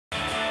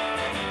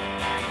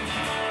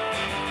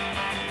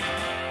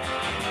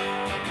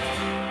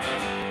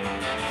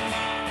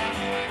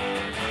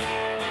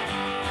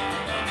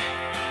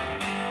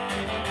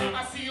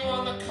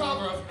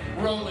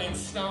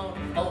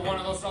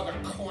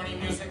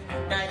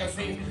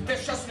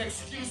an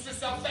excuse to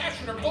sell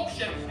fashion or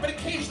bullshit, but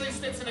occasionally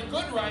sits in a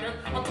good writer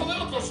or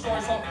political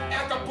stories while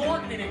at the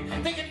board meeting.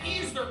 They can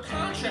ease their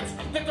conscience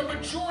that the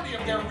majority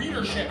of their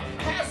readership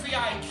has the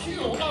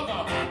IQ of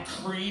a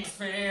Creed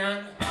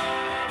fan.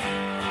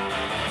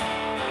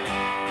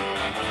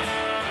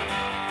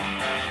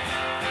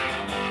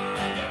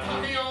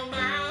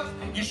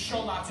 You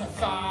show lots of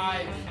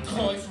thigh,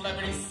 toy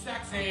celebrity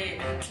sexy,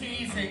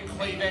 teasing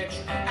cleavage,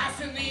 ass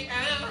in the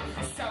air,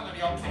 selling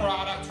your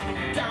product,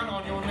 down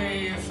on your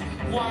knees.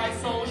 Why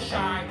so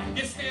shy?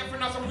 You stand for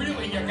nothing,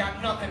 really, you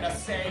got nothing to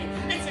say.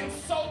 It's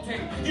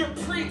insulting, your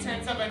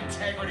pretense of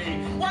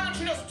integrity. Why don't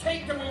you just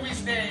take the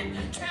movie's name,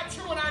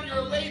 tattoo it on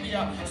your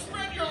labia,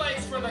 spread your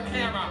legs for the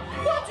camera?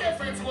 What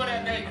difference would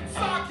it make?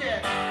 Fuck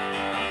it!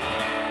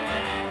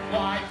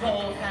 Why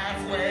go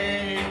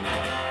halfway?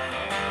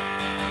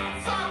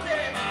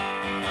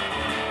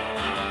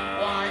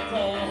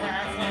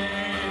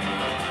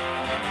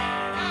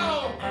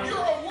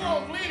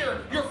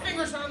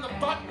 On the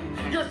button.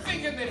 You're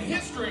thinking that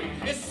history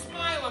is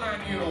smiling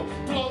on you.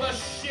 Blow the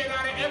shit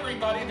out of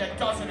everybody that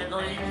doesn't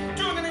agree.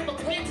 Do in the name of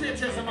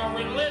patriotism or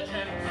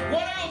religion.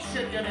 What else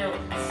should you do?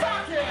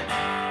 Fuck it!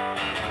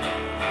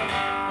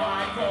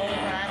 Why go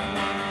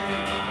halfway?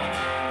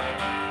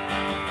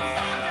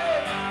 Fuck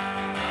it!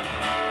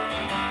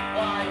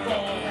 Why go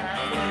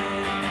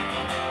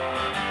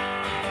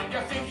halfway?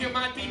 You think you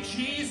might be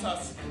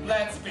Jesus?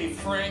 Let's be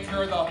frank,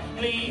 you're the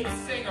lead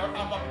singer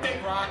of a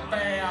big rock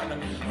band.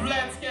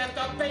 Let's get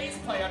the bass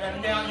player to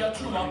nail you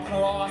to a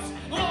cross.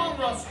 Long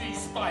rusty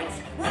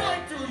spikes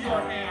right through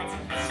your hands.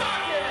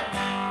 Suck it!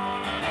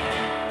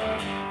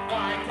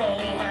 Why go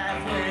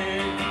halfway?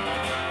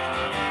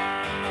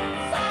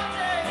 Suck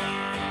it!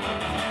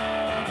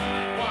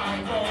 Why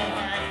go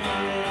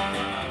halfway?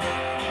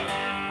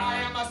 I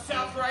am a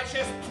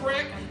self-righteous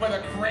prick with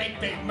a great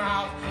big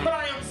mouth, but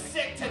I am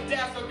sick to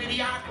death of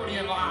mediocrity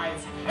and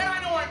lies. And I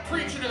know I'm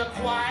preaching to the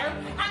choir.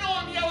 I know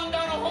I'm yelling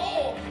down a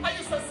hole. I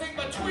used to sing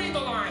between the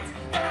lines,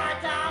 but I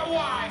got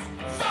wise.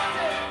 Suck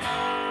it!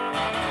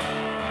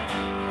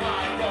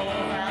 Why go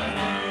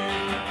halfway?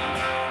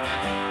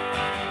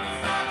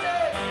 Suck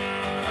it!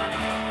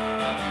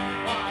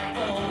 Why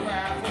go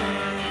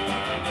halfway?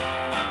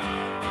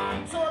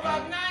 So we're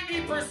about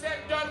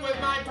 90% done with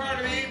my part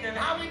of the evening.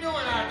 How we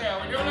doing out there?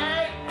 We doing all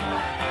right?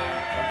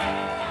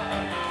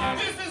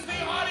 This is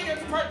the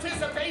audience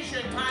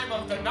participation time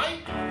of the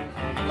night.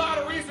 A lot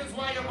of reasons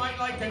why you might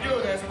like to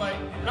do this, but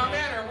no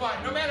matter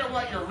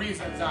what your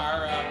reasons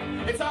are,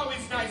 it's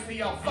always nice to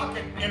yell "fuck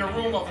it" in a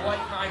room of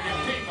like-minded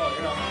people,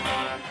 you know.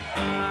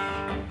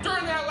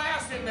 During that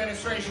last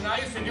administration, I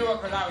used to do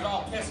it because I was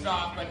all pissed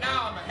off, but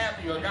now I'm a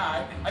happier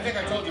guy. I think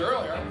I told you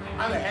earlier,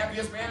 I'm the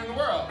happiest man in the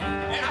world.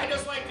 And I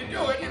just like to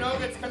do it, you know,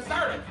 it's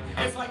cathartic.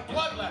 It's like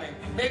bloodletting.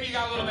 Maybe you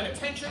got a little bit of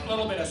tension, a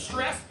little bit of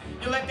stress.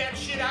 You let that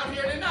shit out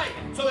here tonight.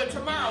 So that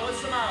tomorrow,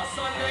 what's tomorrow?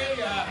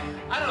 Sunday,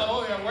 I don't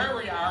know,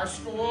 wherever you are,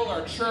 school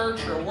or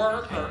church or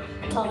work or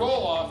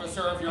parole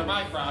officer if you're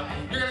my crowd,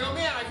 you're gonna go,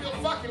 man, I feel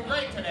fucking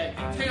great today.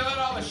 So you're gonna let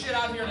all the shit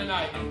out here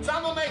tonight. So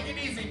I'm gonna make it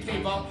easy,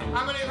 people.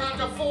 I'm gonna count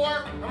to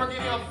 4, and we're gonna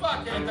give you a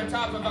fuck it at the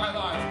top of our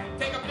lungs.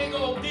 Take a big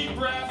old deep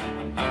breath,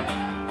 and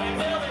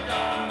here we go.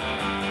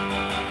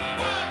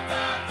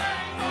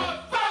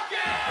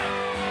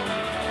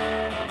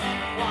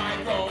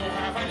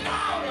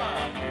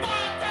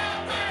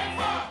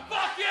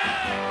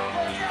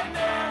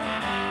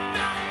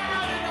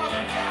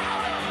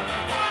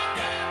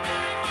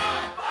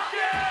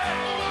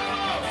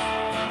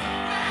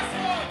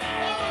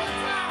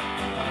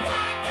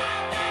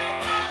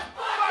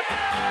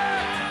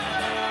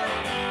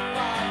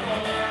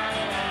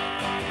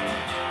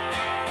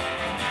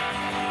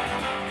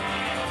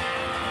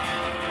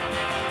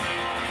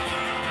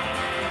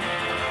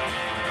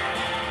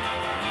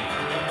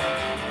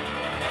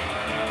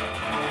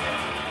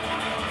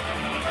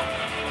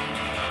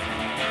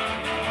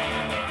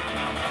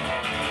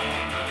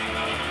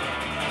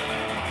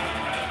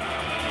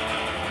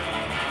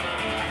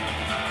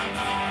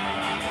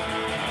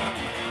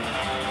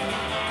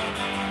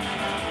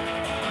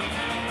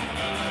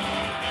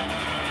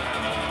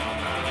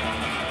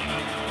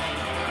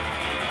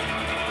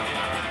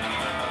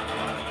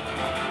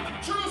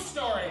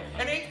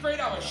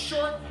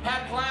 Short,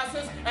 had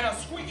glasses, and a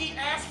squeaky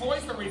ass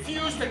voice that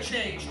refused to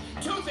change.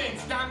 2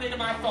 things dominated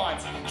my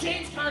thoughts: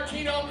 James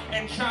Cartino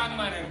and John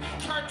Lennon.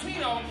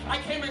 Cartino I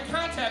came in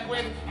contact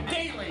with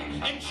daily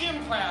in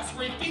gym class,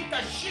 where he beat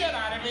the shit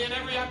out of me at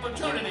every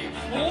opportunity.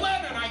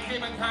 Lennon I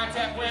came in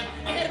contact with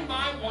in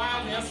my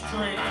wildest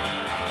dreams.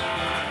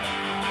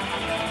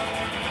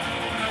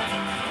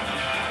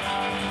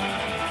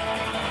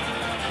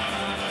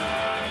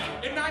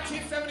 In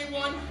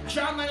 1971,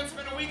 John Lennon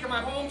spent a week in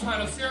my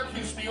hometown of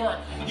Syracuse, New York.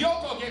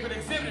 Yoko gave an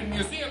exhibit in a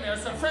museum there.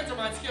 Some friends of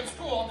mine skipped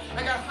school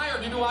and got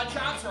hired to do odd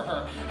jobs for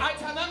her. I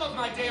tell them of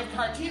my day of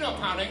Cartino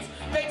poundings.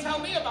 They tell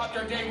me about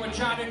their day with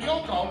John and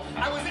Yoko.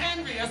 I was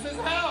envious as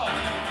hell.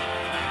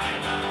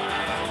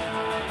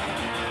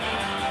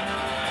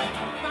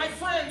 My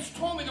friends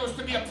told me there was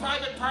to be a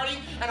private party,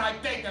 and I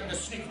begged them to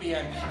sneak me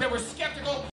in. They were skeptical.